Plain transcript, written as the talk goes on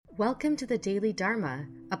Welcome to the Daily Dharma,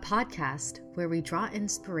 a podcast where we draw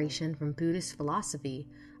inspiration from Buddhist philosophy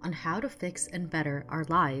on how to fix and better our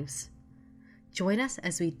lives. Join us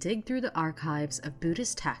as we dig through the archives of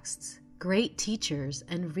Buddhist texts, great teachers,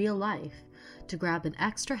 and real life to grab an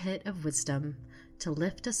extra hit of wisdom to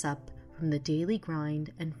lift us up from the daily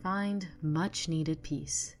grind and find much-needed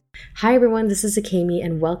peace. Hi everyone, this is Akemi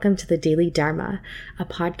and welcome to the Daily Dharma, a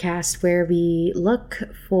podcast where we look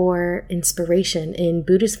for inspiration in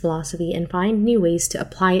Buddhist philosophy and find new ways to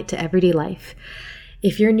apply it to everyday life.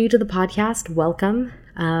 If you're new to the podcast, welcome.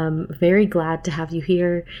 Very glad to have you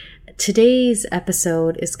here. Today's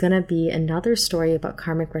episode is going to be another story about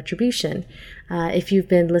karmic retribution. If you've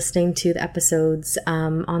been listening to the episodes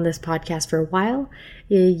on this podcast for a while,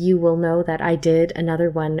 you will know that I did another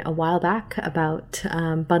one a while back about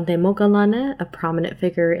Bhante Moggallana, a prominent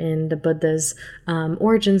figure in the Buddha's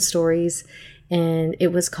origin stories, and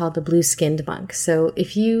it was called The Blue-Skinned Monk. So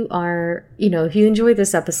if you are, if you enjoy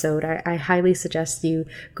this episode, I highly suggest you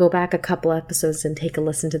go back a couple episodes and take a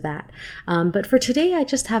listen to that. But for today, I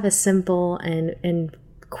just have a simple and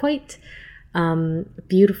quite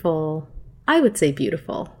beautiful, I would say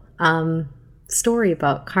beautiful, story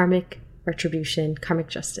about karmic retribution, karmic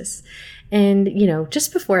justice. And,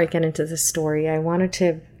 just before I get into the story, I wanted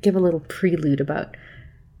to give a little prelude about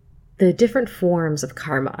the different forms of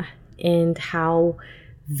karma and how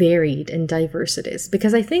varied and diverse it is.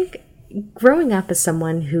 Because I think growing up as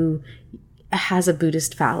someone who has a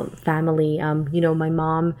Buddhist family, my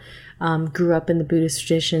mom grew up in the Buddhist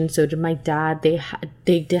tradition, so did my dad.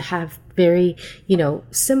 They did have very,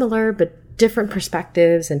 similar but different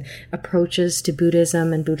perspectives and approaches to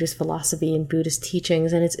Buddhism and Buddhist philosophy and Buddhist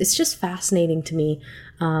teachings. And it's just fascinating to me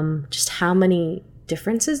just how many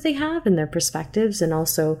differences they have in their perspectives and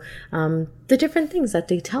also the different things that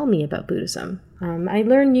they tell me about Buddhism. I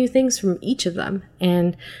learn new things from each of them.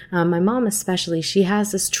 And my mom especially, she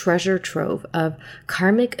has this treasure trove of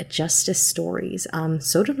karmic justice stories.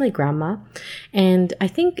 So did my grandma. And I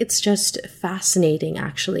think it's just fascinating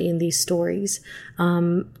actually in these stories,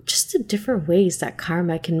 just the different ways that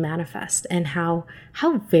karma can manifest and how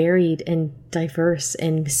varied and diverse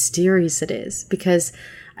and mysterious it is. Because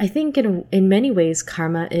I think in many ways,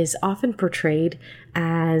 karma is often portrayed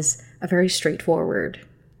as a very straightforward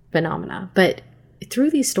phenomena. But through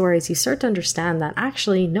these stories, you start to understand that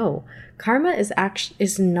actually, no, karma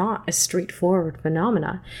is not a straightforward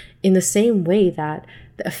phenomena in the same way that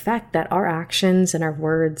the effect that our actions and our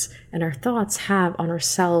words and our thoughts have on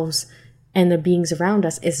ourselves and the beings around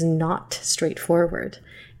us is not straightforward.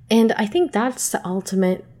 And I think that's the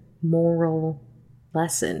ultimate moral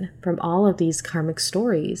lesson from all of these karmic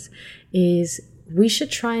stories is we should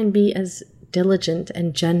try and be as diligent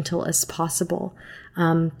and gentle as possible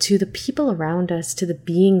to the people around us, to the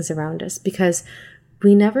beings around us, because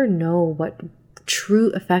we never know what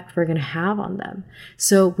true effect we're going to have on them.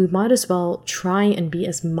 So we might as well try and be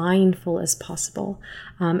as mindful as possible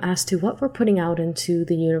as to what we're putting out into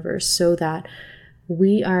the universe so that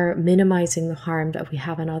we are minimizing the harm that we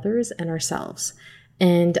have on others and ourselves.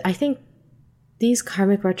 And I think these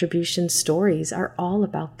karmic retribution stories are all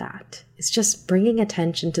about that. It's just bringing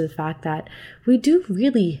attention to the fact that we do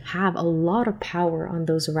really have a lot of power on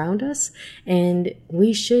those around us, and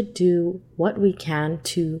we should do what we can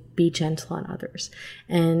to be gentle on others.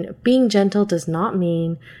 And being gentle does not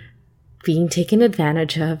mean being taken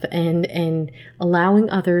advantage of and allowing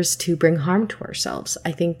others to bring harm to ourselves.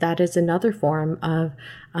 I think that is another form of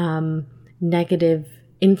negative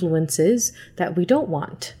influences that we don't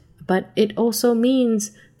want. But it also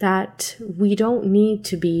means that we don't need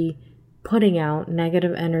to be putting out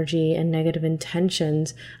negative energy and negative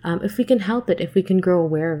intentions if we can help it, if we can grow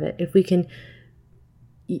aware of it, if we can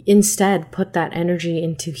instead put that energy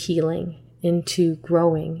into healing, into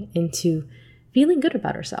growing, into feeling good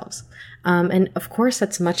about ourselves. And of course,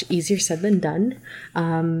 that's much easier said than done.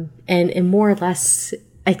 And more or less,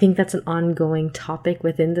 I think that's an ongoing topic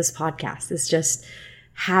within this podcast. It's just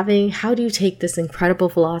how do you take this incredible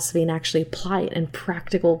philosophy and actually apply it in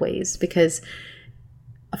practical ways? Because,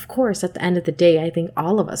 of course, at the end of the day, I think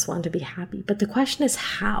all of us want to be happy. But the question is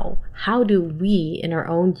how? How do we, in our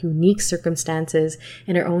own unique circumstances,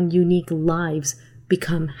 in our own unique lives,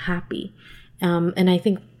 become happy? And I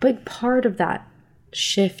think a big part of that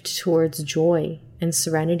shift towards joy and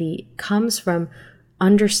serenity comes from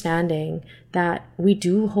understanding that we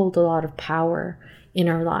do hold a lot of power in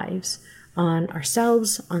our lives, on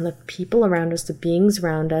ourselves, on the people around us, the beings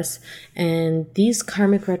around us. And these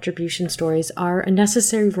karmic retribution stories are a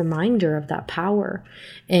necessary reminder of that power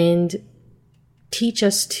and teach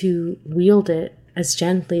us to wield it as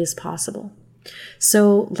gently as possible.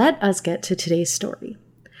 So let us get to today's story.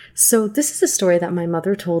 So this is a story that my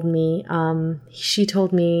mother told me. She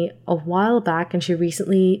told me a while back, and she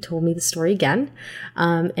recently told me the story again.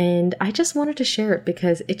 And I just wanted to share it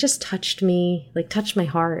because it just touched me, like touched my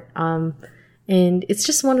heart. And it's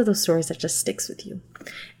just one of those stories that just sticks with you.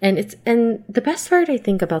 And the best part I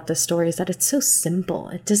think about this story is that it's so simple.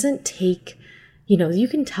 It doesn't take, you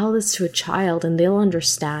can tell this to a child and they'll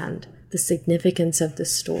understand the significance of the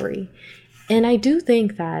story. And I do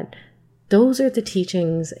think that those are the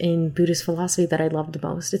teachings in Buddhist philosophy that I love the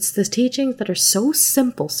most. It's the teachings that are so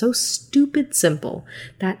simple, so stupid simple,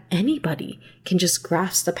 that anybody can just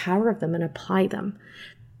grasp the power of them and apply them.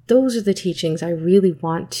 Those are the teachings I really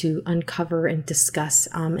want to uncover and discuss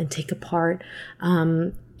and take apart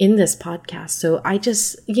in this podcast. So I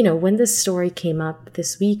just, when this story came up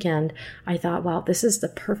this weekend, I thought, wow, this is the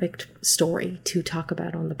perfect story to talk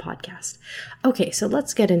about on the podcast. Okay, so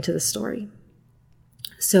let's get into the story.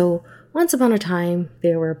 So once upon a time,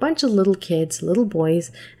 there were a bunch of little kids, little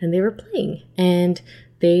boys, and they were playing. And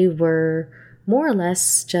they were more or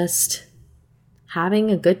less just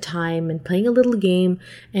having a good time and playing a little game.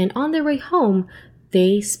 And on their way home,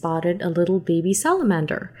 they spotted a little baby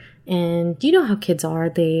salamander. And you know how kids are.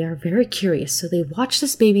 They are very curious. So they watched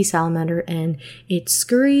this baby salamander and it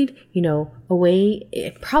scurried, away.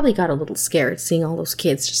 It probably got a little scared seeing all those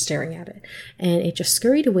kids just staring at it. And it just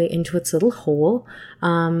scurried away into its little hole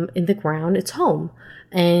in the ground, its home.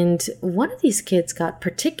 And one of these kids got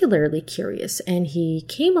particularly curious and he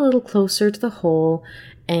came a little closer to the hole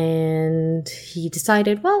and he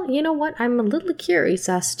decided, well, you know what? I'm a little curious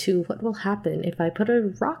as to what will happen if I put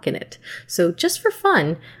a rock in it. So just for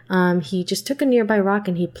fun, he just took a nearby rock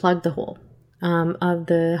and he plugged the hole of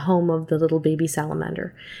the home of the little baby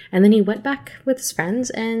salamander. And then he went back with his friends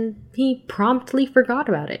and he promptly forgot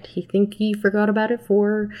about it. He forgot about it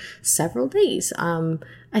for several days.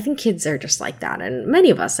 I think kids are just like that. And many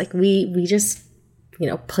of us, like we just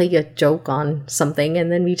play a joke on something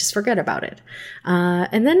and then we just forget about it.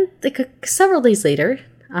 And then several days later,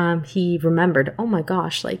 he remembered, oh my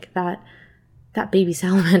gosh, like that baby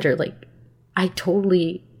salamander, like I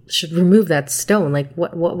totally should remove that stone. Like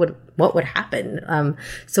what would happen?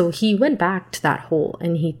 So he went back to that hole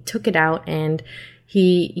and he took it out and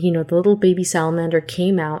the little baby salamander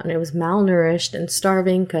came out and it was malnourished and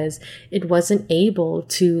starving because it wasn't able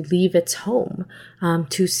to leave its home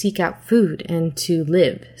to seek out food and to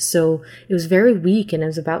live. So it was very weak and it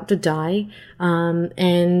was about to die.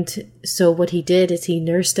 And so what he did is he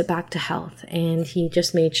nursed it back to health and he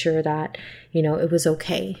just made sure that, it was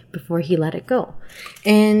okay before he let it go.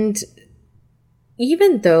 And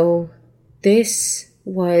even though this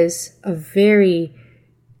was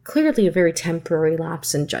clearly a very temporary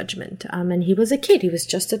lapse in judgment. And he was a kid. He was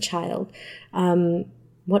just a child.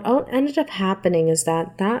 What ended up happening is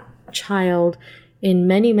that child in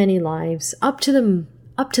many, many lives, up to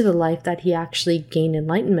the life that he actually gained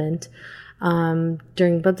enlightenment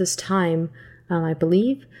during Buddha's time, I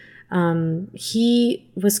believe,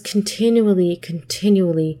 he was continually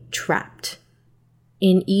trapped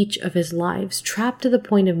in each of his lives, trapped to the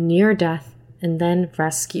point of near death and then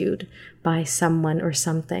rescued by someone or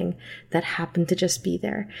something that happened to just be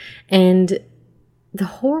there. And the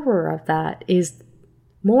horror of that is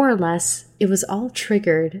more or less, it was all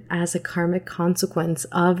triggered as a karmic consequence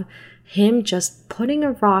of him just putting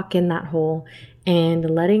a rock in that hole and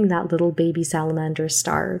letting that little baby salamander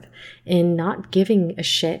starve and not giving a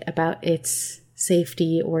shit about its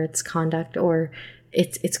safety or its conduct or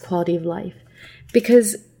its quality of life.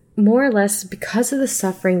 Because more or less, because of the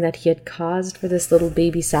suffering that he had caused for this little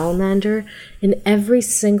baby salamander, in every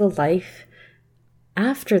single life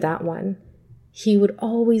after that one, he would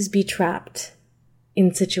always be trapped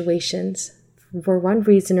in situations for one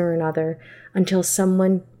reason or another until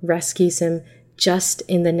someone rescues him just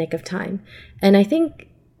in the nick of time. And I think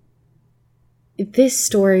this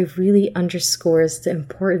story really underscores the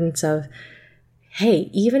importance of, hey,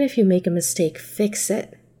 even if you make a mistake, fix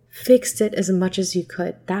it. Fixed it as much as you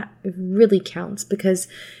could. That really counts because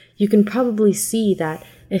you can probably see that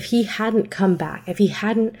if he hadn't come back, if he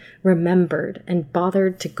hadn't remembered and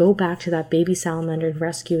bothered to go back to that baby salamander and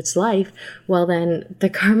rescue its life, well then the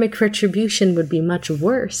karmic retribution would be much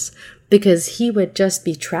worse because he would just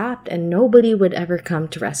be trapped and nobody would ever come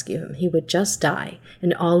to rescue him. He would just die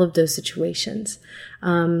in all of those situations.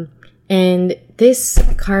 And this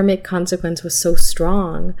karmic consequence was so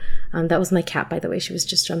strong. That was my cat, by the way. She was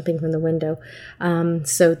just jumping from the window.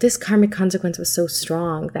 So this karmic consequence was so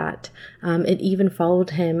strong that it even followed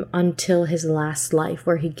him until his last life,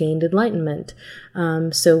 where he gained enlightenment.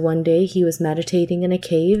 So one day he was meditating in a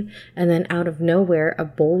cave, and then out of nowhere, a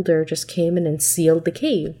boulder just came in and sealed the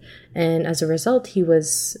cave. And as a result, he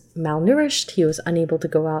was malnourished. He was unable to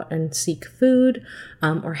go out and seek food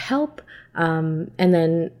or help. And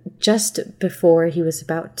then just before he was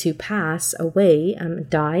about to pass away,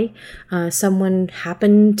 die, someone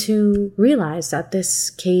happened to realize that this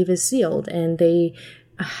cave is sealed, and they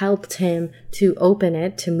helped him to open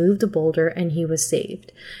it, to move the boulder, and he was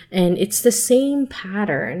saved. And it's the same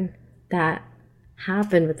pattern that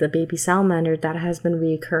happened with the baby salamander that has been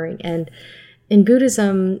reoccurring. And in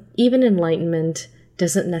Buddhism, even enlightenment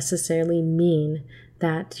doesn't necessarily mean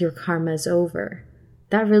that your karma is over.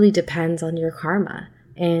 That really depends on your karma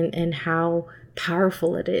and how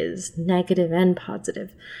powerful it is, negative and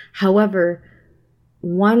positive. However,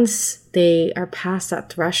 once they are past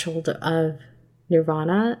that threshold of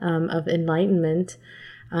nirvana, of enlightenment,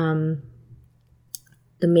 the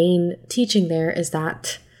main teaching there is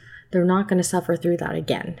that they're not going to suffer through that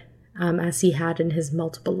again, as he had in his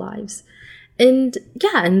multiple lives. And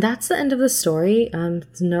yeah, and that's the end of the story.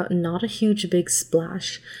 It's not a huge big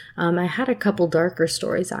splash. I had a couple darker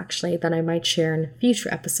stories actually that I might share in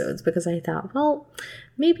future episodes, because I thought, well,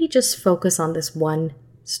 maybe just focus on this one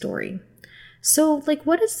story. So like,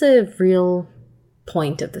 what is the real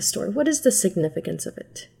point of the story? What is the significance of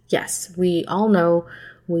it? Yes, we all know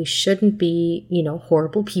we shouldn't be,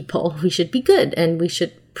 horrible people. We should be good, and we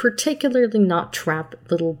should particularly not trap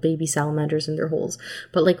little baby salamanders in their holes.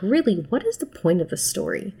 But like, really, what is the point of the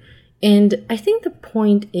story? And I think the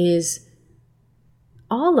point is,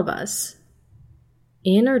 all of us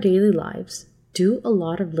in our daily lives do a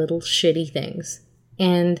lot of little shitty things.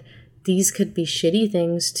 And these could be shitty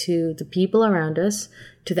things to the people around us,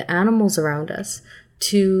 to the animals around us,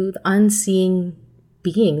 to the unseen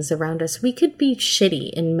beings around us. We could be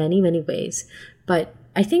shitty in many, many ways. But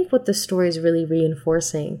I think what the story is really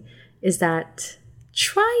reinforcing is that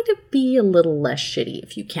try to be a little less shitty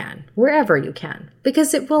if you can, wherever you can,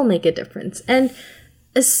 because it will make a difference. And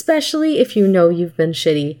especially if you know you've been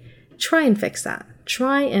shitty, try and fix that.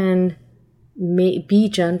 Try and be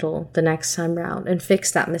gentle the next time around and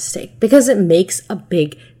fix that mistake, because it makes a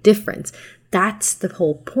big difference. That's the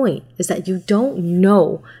whole point, is that you don't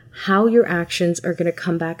know how your actions are going to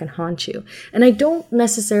come back and haunt you. And I don't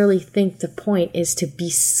necessarily think the point is to be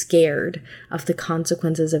scared of the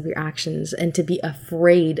consequences of your actions and to be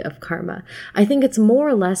afraid of karma. I think it's more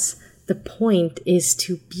or less the point is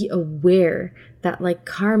to be aware that like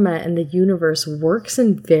karma and the universe works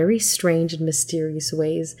in very strange and mysterious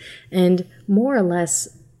ways. And more or less,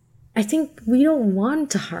 I think we don't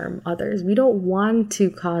want to harm others. We don't want to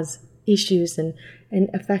cause issues and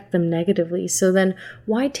affect them negatively. So then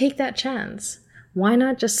why take that chance? Why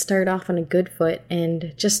not just start off on a good foot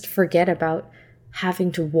and just forget about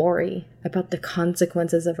having to worry about the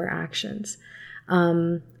consequences of our actions?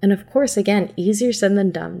 And of course, again, easier said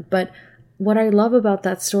than done. But what I love about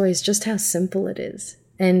that story is just how simple it is.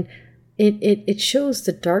 And it shows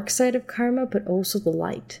the dark side of karma, but also the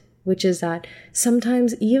light, which is that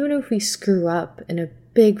sometimes even if we screw up in a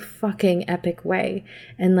big fucking epic way,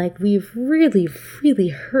 and like we've really, really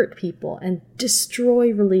hurt people and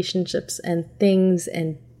destroy relationships and things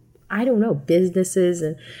and I don't know, businesses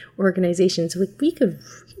and organizations, like we could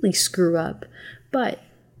really screw up. But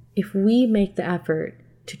if we make the effort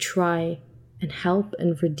to try and help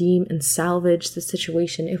and redeem and salvage the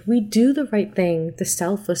situation, if we do the right thing, the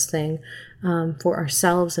selfless thing for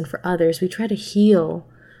ourselves and for others, we try to heal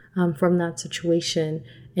from that situation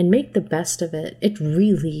and make the best of it, it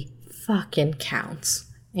really fucking counts.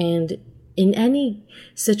 And in any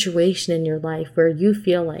situation in your life where you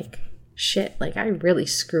feel like, shit, like I really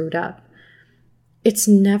screwed up, it's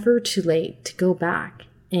never too late to go back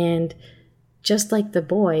and just like the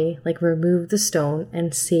boy, like remove the stone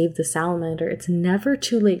and save the salamander. It's never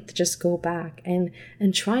too late to just go back and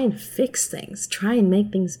try and fix things, try and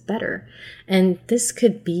make things better. And this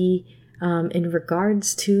could be in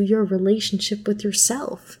regards to your relationship with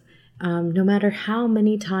yourself. No matter how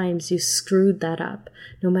many times you screwed that up,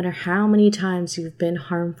 no matter how many times you've been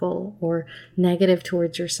harmful or negative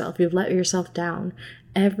towards yourself, you've let yourself down,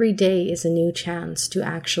 every day is a new chance to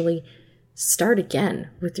actually start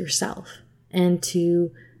again with yourself and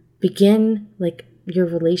to begin like your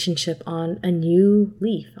relationship on a new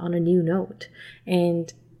leaf, on a new note.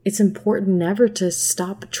 And it's important never to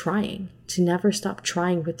stop trying, to never stop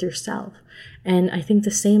trying with yourself. And I think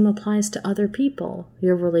the same applies to other people,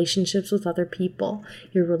 your relationships with other people,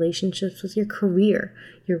 your relationships with your career,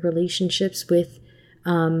 your relationships with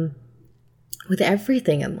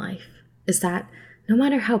everything in life, is that no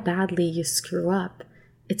matter how badly you screw up,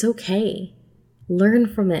 it's okay. Learn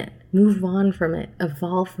from it, move on from it,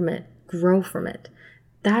 evolve from it, grow from it.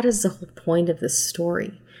 That is the whole point of this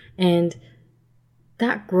story. And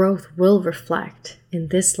that growth will reflect in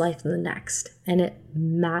this life and the next. And it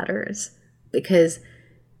matters because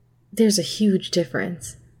there's a huge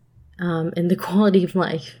difference in the quality of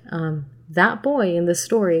life that boy in the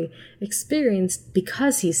story experienced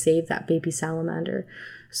because he saved that baby salamander.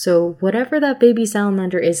 So whatever that baby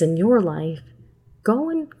salamander is in your life, go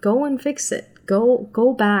and fix it.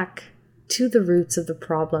 Go back to the roots of the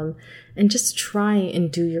problem and just try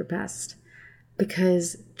and do your best,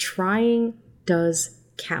 because trying does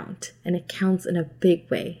count, and it counts in a big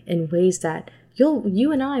way, in ways that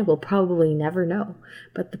you and I will probably never know.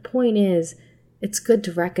 But the point is, it's good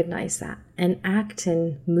to recognize that and act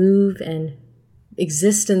and move and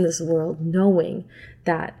exist in this world knowing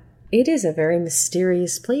that it is a very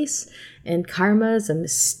mysterious place, and karma is a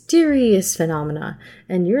mysterious phenomena,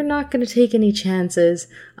 and you're not going to take any chances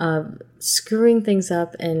of screwing things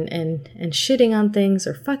up and shitting on things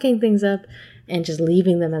or fucking things up and just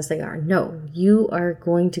leaving them as they are. No, you are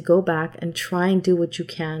going to go back and try and do what you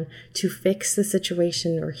can to fix the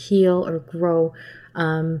situation or heal or grow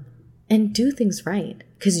and do things right,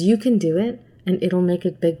 because you can do it and it'll make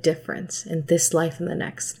a big difference in this life and the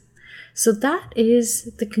next. So that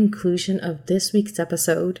is the conclusion of this week's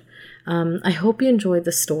episode. I hope you enjoyed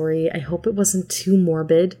the story. I hope it wasn't too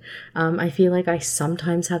morbid. I feel like I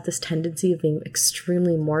sometimes have this tendency of being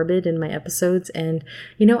extremely morbid in my episodes. And,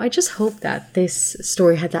 I just hope that this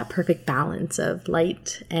story had that perfect balance of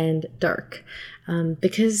light and dark.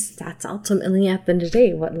 Because that's ultimately, at the end of the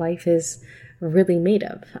day, what life is really made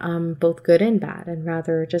of. Both good and bad, and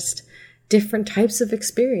rather just different types of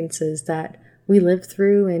experiences that we live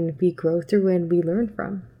through and we grow through and we learn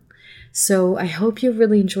from. So I hope you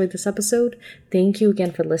really enjoyed this episode. Thank you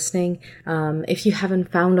again for listening. If you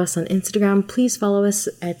haven't found us on Instagram, please follow us.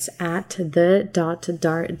 It's at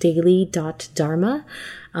the.daily.dharma.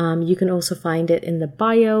 You can also find it in the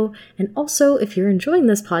bio. And also, if you're enjoying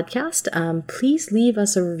this podcast, please leave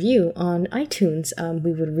us a review on iTunes.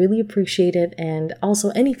 We would really appreciate it. And also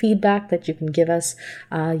any feedback that you can give us.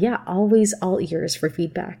 Always all ears for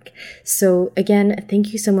feedback. So again,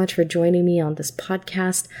 thank you so much for joining me on this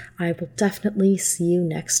podcast. I will definitely see you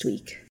next week.